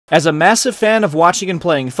As a massive fan of watching and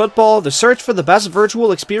playing football, the search for the best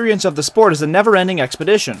virtual experience of the sport is a never-ending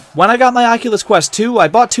expedition. When I got my Oculus Quest 2, I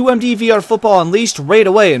bought 2MD VR Football Unleashed right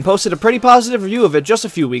away and posted a pretty positive review of it just a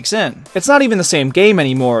few weeks in. It's not even the same game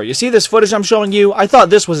anymore. You see this footage I'm showing you? I thought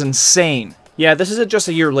this was insane. Yeah, this is it just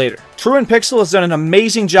a year later. True and Pixel has done an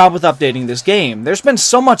amazing job with updating this game. There's been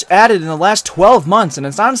so much added in the last 12 months, and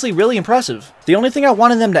it's honestly really impressive. The only thing I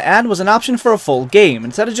wanted them to add was an option for a full game,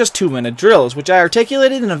 instead of just 2-minute drills, which I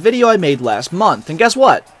articulated in a video I made last month. And guess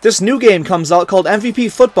what? This new game comes out called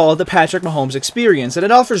MVP Football: The Patrick Mahomes Experience, and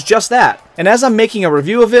it offers just that. And as I'm making a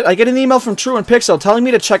review of it, I get an email from True and Pixel telling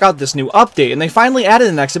me to check out this new update, and they finally added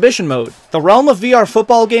an exhibition mode. The realm of VR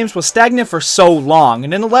football games was stagnant for so long,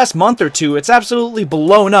 and in the last month or two, it's absolutely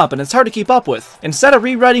blown up, and it's hard to keep up with. Instead of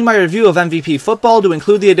rewriting my review of MVP Football to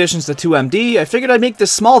include the additions to 2MD, I figured I'd make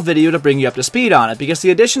this small video to bring you up to speed on it, because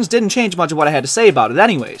the additions didn't change much of what I had to say about it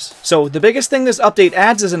anyways. So, the biggest thing this update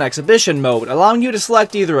adds is an exhibition mode, allowing you to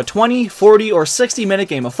select either a 20, 40, or 60-minute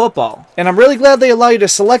game of football. And I'm really glad they allow you to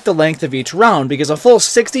select the length of each round, because a full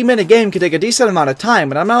 60-minute game can take a decent amount of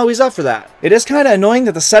time, and I'm not always up for that. It is kinda annoying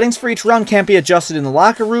that the settings for each round can't be adjusted in the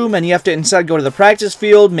locker room, and you have to instead go to the practice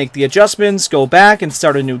field, make the adjustments, go back, and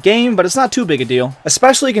start a new game, but it's not too big a deal.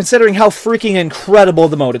 Especially considering how freaking incredible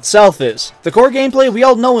the mode itself is. The core gameplay we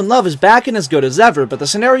all know and love is back and as good as ever, but the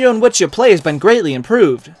scenario in which you play has been greatly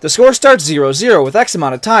improved. The score starts 0-0 with X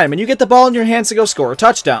amount of time, and you get the ball in your hands to go score a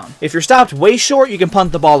touchdown. If you're stopped way short, you can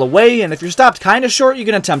punt the ball away, and if you're stopped kinda short, you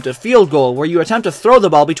can attempt a field goal, where you attempt to throw the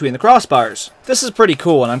ball between the crossbars. This is pretty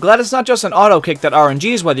cool, and I'm glad it's not just an auto kick that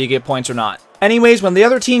RNGs whether you get points or not. Anyways, when the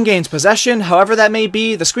other team gains possession, however that may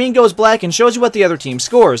be, the screen goes black and shows you what the other team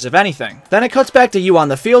scores, if anything. Then it cuts back to you on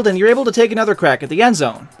the field and you're able to take another crack at the end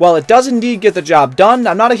zone. While it does indeed get the job done,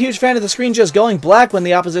 I'm not a huge fan of the screen just going black when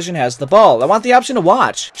the opposition has the ball. I want the option to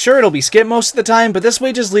watch. Sure, it'll be skipped most of the time, but this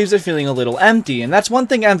way just leaves it feeling a little empty, and that's one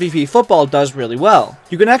thing MVP Football does really well.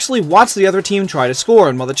 You can actually watch the other team try to score,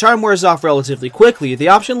 and while the charm wears off relatively quickly, the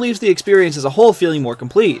option leaves the experience as a whole feeling more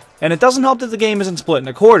complete. And it doesn't help that the game isn't split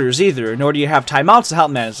into quarters either, nor do you have timeouts to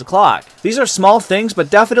help manage the clock. These are small things,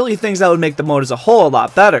 but definitely things that would make the mode as a whole a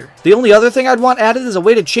lot better. The only other thing I'd want added is a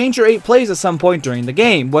way to change your 8 plays at some point during the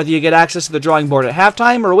game, whether you get access to the drawing board at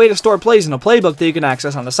halftime or a way to store plays in a playbook that you can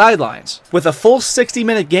access on the sidelines. With a full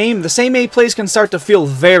 60-minute game, the same 8 plays can start to feel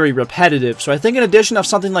very repetitive, so I think an addition of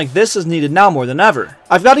something like this is needed now more than ever.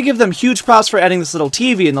 I've got to give them huge props for adding this little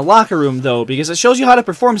TV in the locker room though, because it shows you how to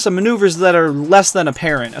perform some maneuvers that are less than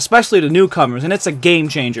apparent, especially to newcomers, and it's a game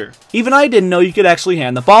changer. Even I didn't know you could actually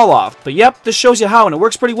hand the ball off, but yep, this shows you how and it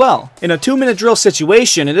works pretty well. In a 2-minute drill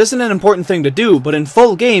situation, it isn't an important thing to do, but in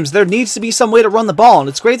full games, there needs to be some way to run the ball, and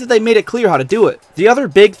it's great that they made it clear how to do it. The other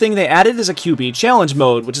big thing they added is a QB challenge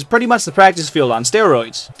mode, which is pretty much the practice field on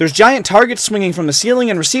steroids. There's giant targets swinging from the ceiling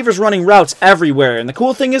and receivers running routes everywhere, and the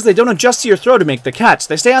cool thing is they don't adjust to your throw to make the catch.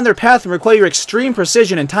 They stay on their path and require extreme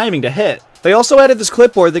precision and timing to hit. They also added this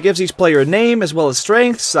clipboard that gives each player a name, as well as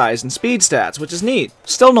strength, size, and speed stats, which is neat.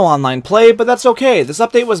 Still no online play, but that's okay. This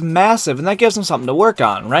update was massive, and that gives them something to work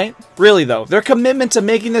on, right? Really though, their commitment to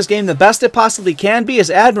making this game the best it possibly can be is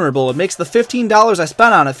admirable. It makes the $15 I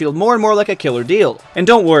spent on it feel more and more like a killer deal. And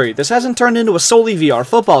don't worry, this hasn't turned into a solely VR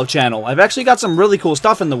football channel. I've actually got some really cool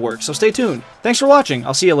stuff in the works, so stay tuned. Thanks for watching,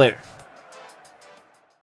 I'll see you later.